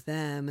with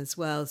them as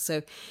well.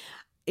 So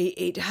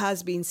it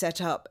has been set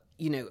up,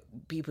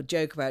 people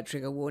joke about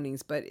trigger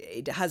warnings, but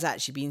it has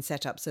actually been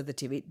set up so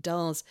that if it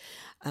does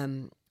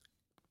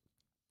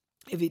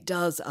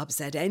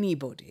upset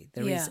anybody,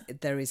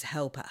 there is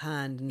help at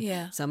hand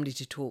and somebody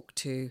to talk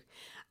to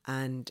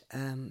and,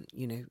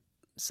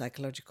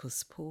 psychological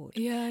support.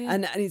 Yeah.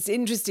 And it's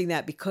interesting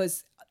that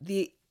because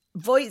the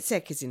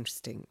Wojciech is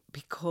interesting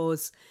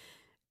because,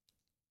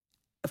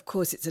 of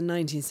course, it's a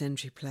 19th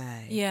century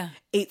play. Yeah.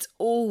 It's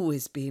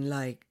always been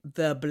like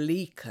the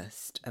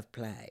bleakest of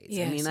plays.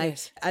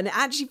 Yes, and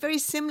actually very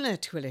similar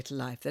to A Little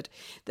Life,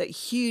 that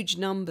huge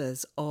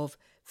numbers of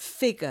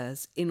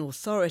figures in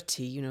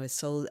authority,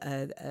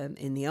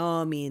 in the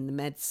army, in the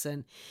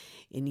medicine,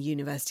 in the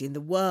university, in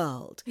the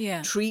world,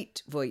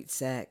 treat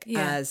Wojciech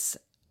as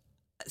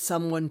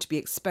someone to be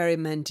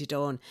experimented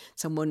on,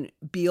 someone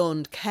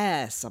beyond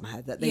care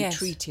somehow, that they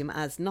treat him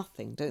as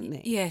nothing, don't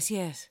they? Yes.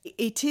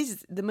 It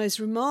is the most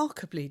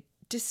remarkably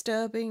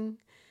disturbing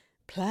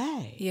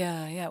play.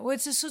 Yeah. Well,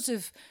 it's a sort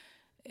of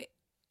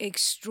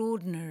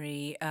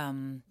extraordinary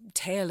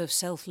tale of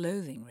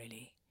self-loathing,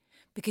 really,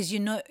 because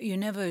you're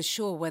never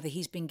sure whether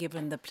he's been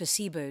given the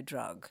placebo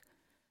drug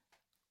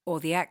or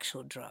the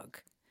actual drug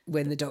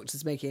when the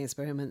doctor's making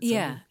experiments.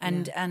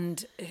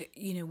 And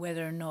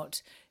whether or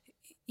not.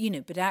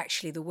 But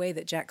actually the way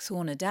that Jack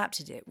Thorne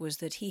adapted it was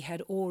that he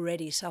had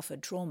already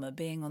suffered trauma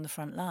being on the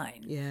front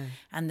line. Yeah.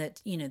 And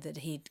that, that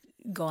he'd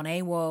gone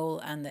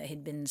AWOL and that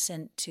he'd been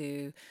sent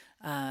to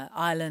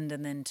Ireland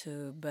and then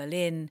to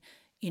Berlin,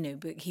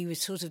 but he was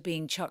sort of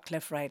being chucked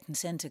left, right and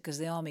centre because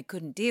the army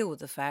couldn't deal with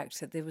the fact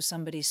that there was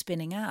somebody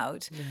spinning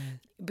out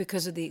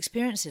because of the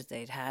experiences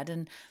they'd had.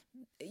 And,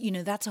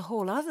 that's a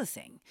whole other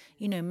thing,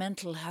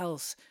 mental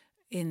health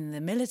in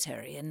the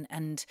military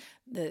and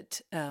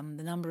that the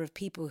number of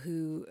people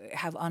who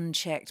have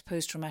unchecked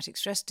post-traumatic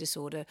stress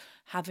disorder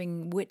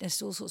having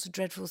witnessed all sorts of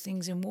dreadful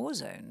things in war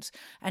zones.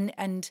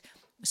 And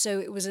so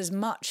it was as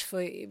much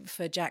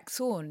for Jack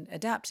Thorne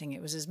adapting,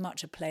 it was as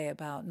much a play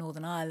about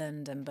Northern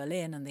Ireland and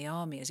Berlin and the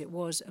army as it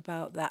was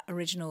about that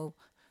original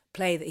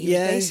play that he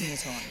was basing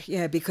it on.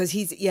 Yeah, because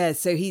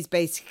he's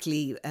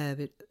basically,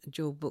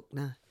 Joel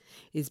Buckner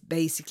is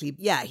basically,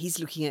 he's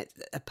looking at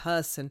a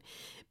person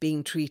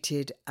being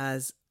treated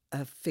as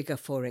a figure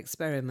for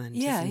experiment,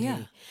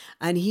 isn't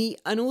he?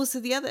 And also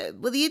the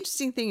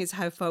interesting thing is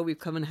how far we've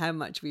come and how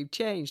much we've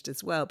changed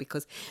as well,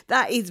 because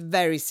that is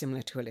very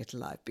similar to A Little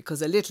Life,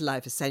 because A Little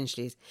Life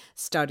essentially is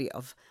study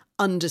of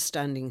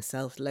understanding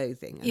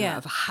self-loathing and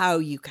of how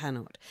you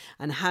cannot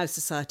and how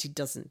society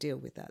doesn't deal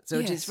with that. So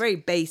at its very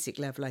basic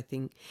level, I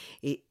think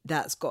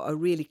that's got a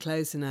really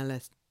close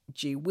analogy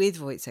with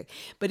Wojciech.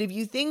 But if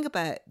you think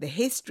about the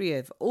history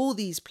of all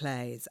these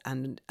plays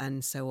and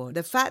so on,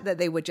 the fact that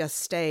they were just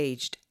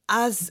staged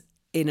as,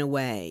 in a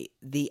way,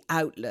 the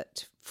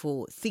outlet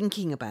for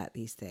thinking about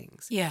these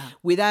things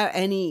without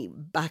any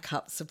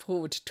backup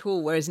support at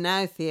all, whereas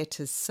now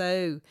theatre's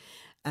so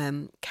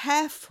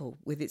careful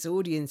with its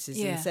audiences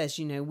and says,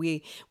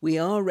 we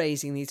are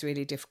raising these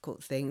really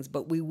difficult things,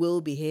 but we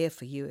will be here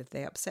for you if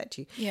they upset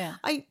you.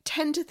 I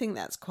tend to think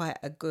that's quite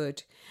a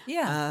good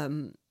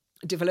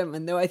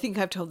development, though I think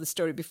I've told the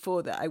story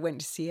before that I went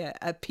to see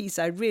a piece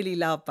I really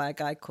love by a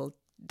guy called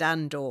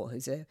Dan Dorr,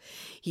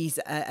 he's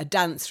a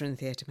dancer and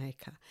theatre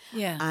maker.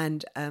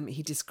 And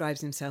he describes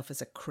himself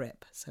as a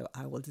crip, so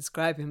I will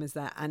describe him as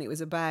that. And it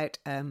was about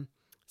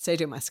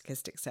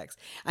sadomasochistic sex.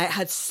 I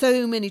had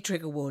so many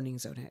trigger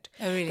warnings on it.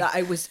 Oh, really? That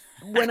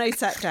when I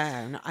sat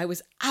down, I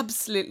was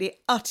absolutely,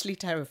 utterly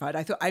terrified.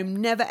 I thought, I'm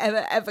never,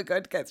 ever, ever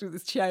going to get through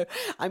this show.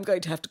 I'm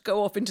going to have to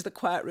go off into the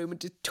quiet room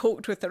and to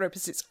talk to a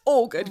therapist. It's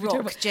all going to be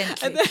rock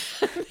gently. And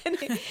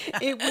then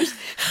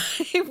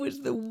it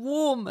was the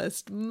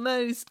warmest,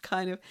 most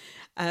kind of,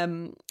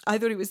 I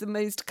thought it was the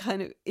most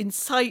kind of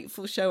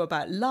insightful show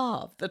about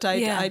love that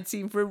I'd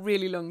seen for a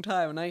really long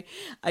time. And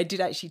I did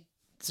actually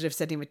sort of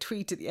sent him a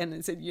tweet at the end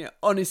and said,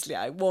 honestly,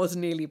 I was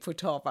nearly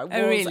put off. I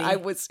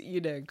was,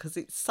 because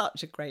it's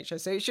such a great show.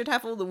 So it should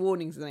have all the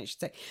warnings, and I should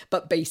say,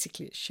 but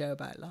basically it's a show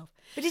about love.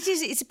 But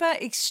it's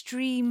about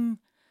extreme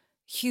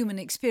human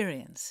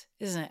experience,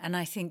 isn't it? And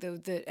I think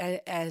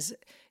that as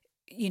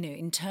you know,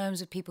 in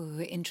terms of people who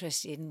are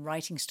interested in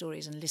writing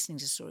stories and listening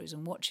to stories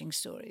and watching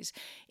stories,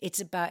 it's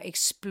about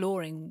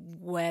exploring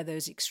where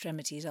those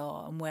extremities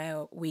are and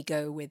where we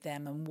go with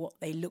them and what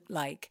they look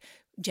like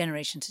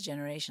generation to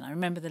generation. I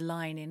remember the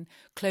line in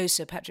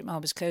Closer, Patrick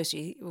Marber's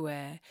Closer,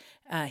 where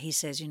he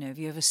says, you know, have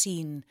you ever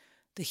seen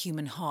the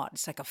human heart?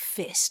 It's like a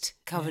fist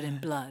covered in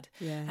blood.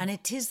 Yeah. And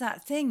it is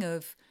that thing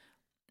of,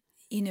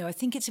 you know, I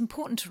think it's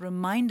important to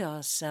remind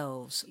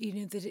ourselves, you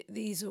know, that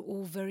these are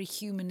all very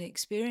human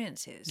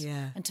experiences.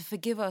 Yeah. And to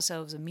forgive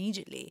ourselves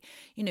immediately,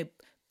 you know,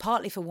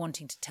 partly for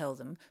wanting to tell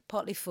them,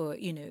 partly for,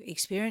 you know,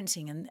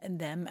 experiencing and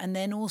them, and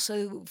then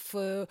also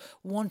for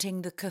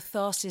wanting the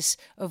catharsis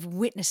of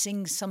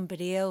witnessing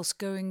somebody else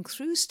going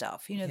through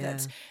stuff. You know,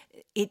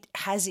 it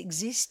has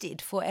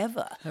existed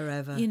forever.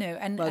 You know,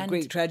 and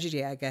Greek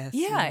tragedy, I guess.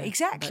 Yeah,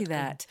 exactly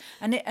that.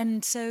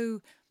 And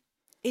so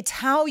it's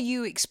how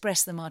you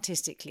express them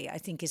artistically, I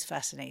think, is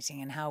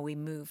fascinating, and how we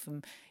move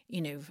from,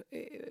 you know,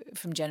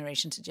 from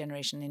generation to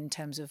generation in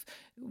terms of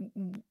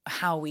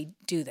how we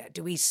do that.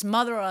 Do we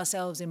smother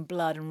ourselves in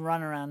blood and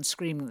run around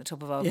screaming at the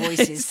top of our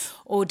voices,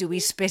 or do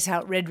we spit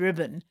out red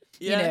ribbon,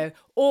 you know,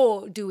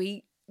 or do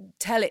we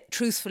tell it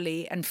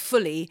truthfully and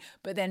fully,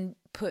 but then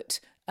put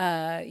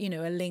you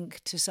know, a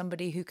link to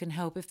somebody who can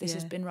help if this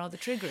has been rather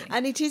triggering.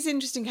 And it is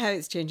interesting how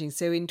it's changing.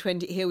 So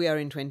here we are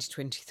in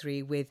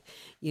 2023 with,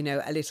 you know,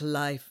 A Little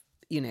Life,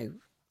 you know,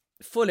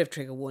 full of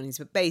trigger warnings,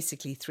 but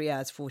basically 3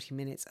 hours, 40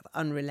 minutes of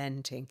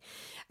unrelenting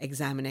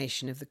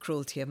examination of the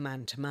cruelty of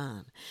man to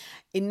man.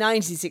 In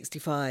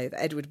 1965,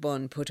 Edward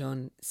Bond put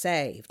on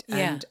Saved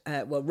and,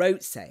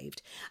 wrote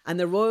Saved, and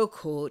the Royal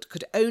Court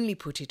could only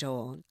put it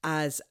on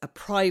as a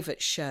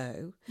private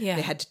show. Yeah.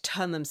 They had to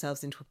turn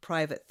themselves into a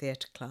private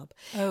theatre club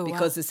Oh,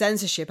 because the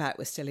Censorship Act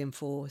was still in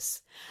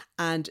force,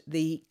 and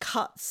the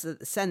cuts that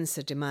the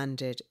censor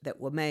demanded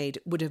that were made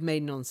would have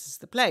made nonsense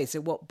of the play.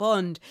 So what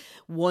Bond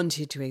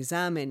wanted to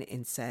examine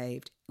in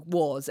Saved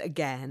was,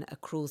 again, a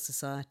cruel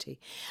society.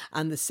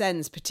 And the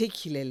sense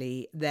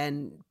particularly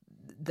then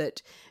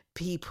that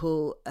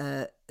people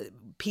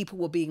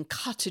were being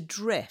cut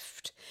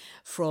adrift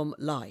from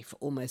life,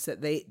 almost,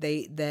 that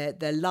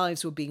their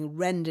lives were being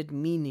rendered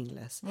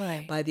meaningless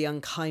by the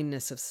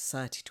unkindness of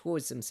society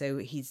towards them. So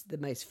the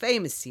most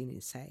famous scene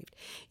in Saved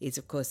is,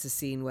 of course, the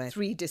scene where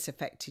 3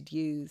 disaffected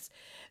youths,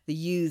 the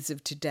youths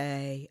of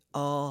today,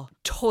 are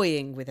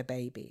toying with a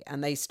baby,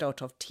 and they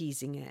start off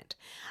teasing it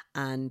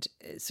and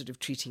sort of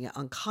treating it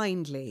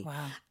unkindly,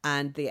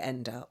 and they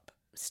end up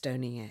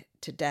stoning it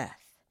to death.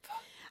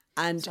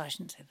 And Sorry, I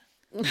shouldn't say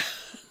that.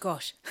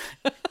 Gosh.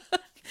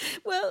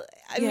 Well,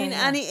 I mean,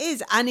 and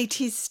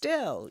it is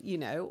still, you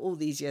know, all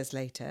these years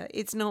later,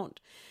 it's not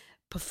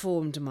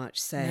performed much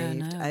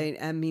Saved. No.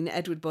 I mean,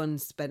 Edward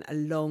Bond spent a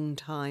long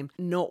time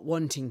not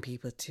wanting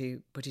people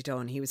to put it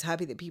on. He was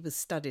happy that people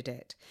studied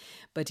it,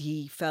 but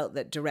he felt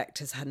that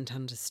directors hadn't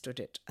understood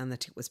it and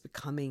that it was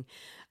becoming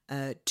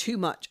too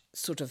much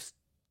sort of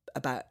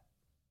about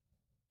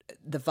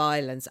the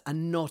violence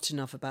and not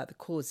enough about the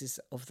causes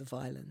of the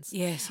violence.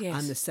 Yes.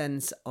 And the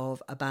sense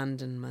of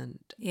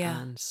abandonment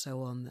and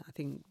so on. I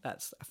think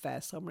that's a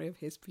fair summary of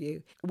his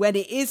view. When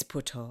it is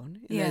put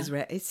on,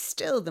 it's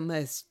still the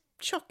most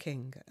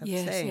shocking of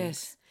things.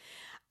 Yes.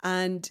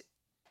 And,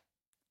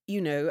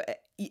 you know,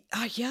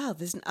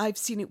 I've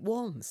seen it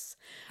once,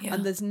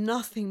 and there's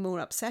nothing more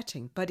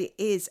upsetting, but it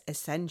is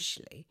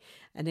essentially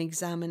an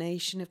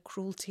examination of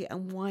cruelty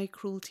and why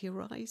cruelty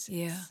arises.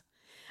 Yeah.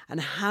 And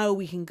how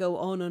we can go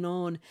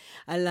on,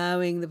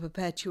 allowing the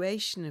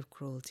perpetuation of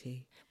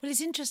cruelty. Well,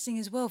 it's interesting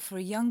as well for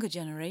a younger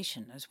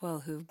generation as well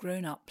who've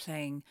grown up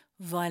playing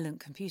violent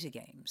computer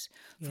games,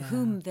 for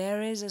whom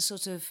there is a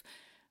sort of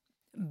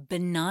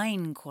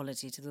benign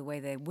quality to the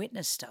way they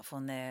witness stuff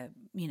on their,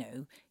 you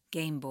know,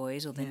 Game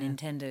Boys or the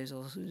Nintendos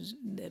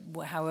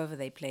or however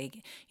they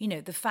play. You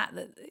know, the fact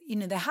that, you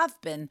know, there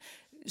have been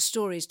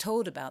stories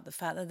told about the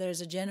fact that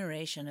there's a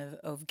generation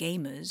of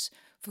gamers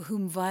for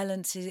whom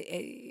violence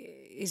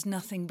is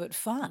nothing but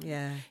fun,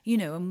 you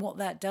know, and what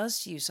that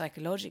does to you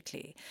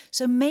psychologically.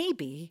 So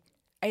maybe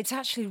it's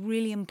actually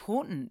really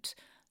important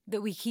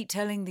that we keep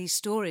telling these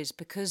stories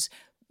because,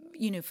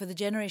 you know, for the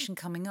generation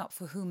coming up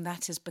for whom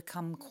that has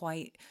become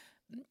quite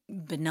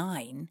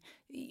benign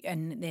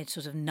and they're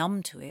sort of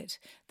numb to it,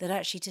 that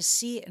actually to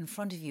see it in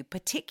front of you,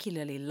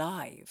 particularly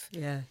live,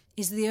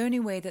 is the only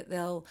way that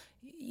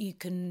you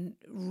can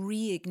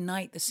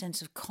reignite the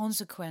sense of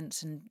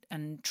consequence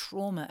and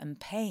trauma and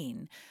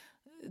pain,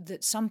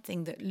 that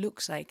something that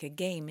looks like a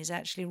game is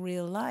actually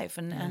real life,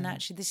 and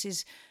actually this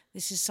is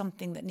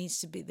something that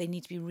they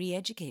need to be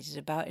re-educated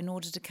about in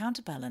order to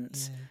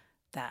counterbalance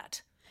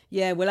that.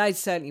 Yeah, well, I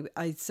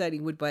certainly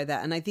would buy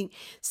that, and I think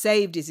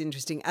Saved is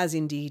interesting, as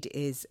indeed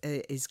is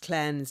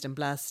Cleansed and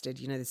Blasted.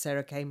 You know, the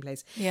Sarah Kane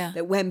plays. Yeah.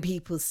 That when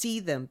people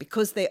see them,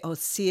 because they are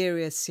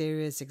serious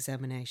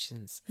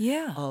examinations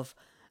of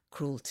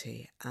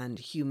cruelty and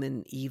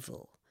human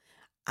evil,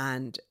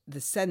 and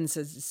the sense,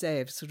 as I say,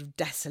 of sort of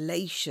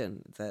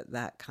desolation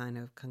that kind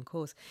of can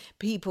cause.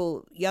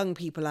 Young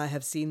people I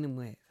have seen them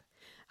with,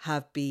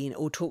 have been,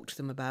 or talked to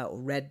them about, or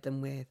read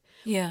them with,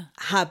 Yeah.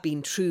 have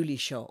been truly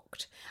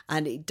shocked.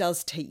 And it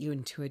does take you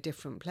into a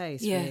different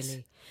place, Yes.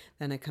 really,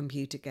 than a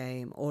computer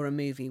game or a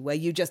movie where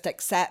you just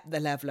accept the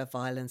level of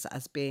violence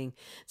as being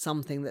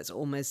something that's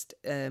almost,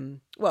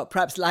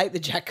 perhaps like the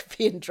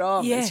Jacobean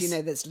dramas, Yes. you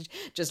know, that's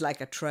just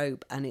like a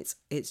trope, and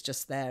it's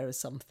just there as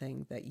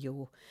something that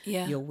you're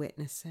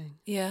witnessing.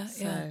 Yeah,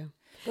 So, yeah.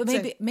 But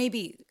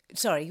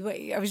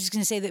sorry, I was just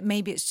going to say that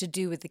maybe it's to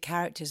do with the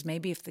characters.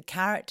 Maybe if the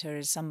character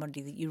is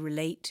somebody that you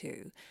relate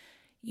to,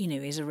 you know,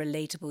 is a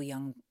relatable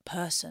young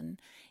person,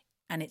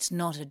 and it's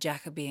not a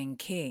Jacobean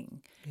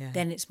king,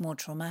 then it's more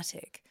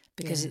traumatic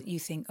because you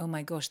think, oh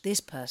my gosh,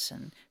 this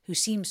person who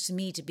seems to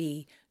me to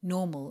be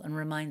normal and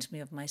reminds me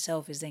of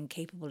myself is then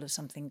capable of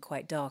something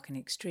quite dark and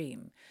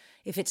extreme.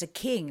 If it's a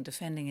king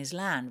defending his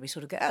land, we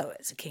sort of go, oh,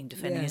 it's a king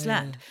defending his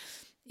land.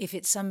 If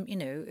it's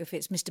if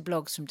it's Mr.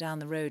 Bloggs from down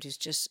the road who's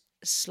just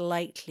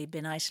slightly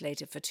been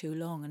isolated for too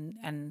long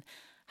and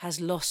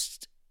has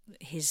lost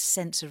his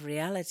sense of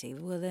reality,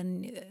 well,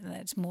 then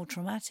that's more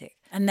traumatic.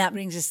 And that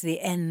brings us to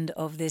the end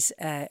of this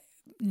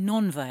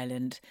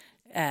non-violent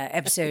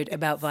episode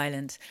about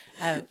violence.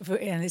 And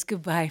it's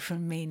goodbye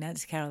from me,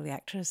 Nancy Carroll, the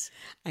actress.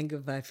 And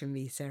goodbye from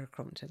me, Sarah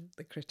Crompton,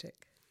 the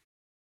critic.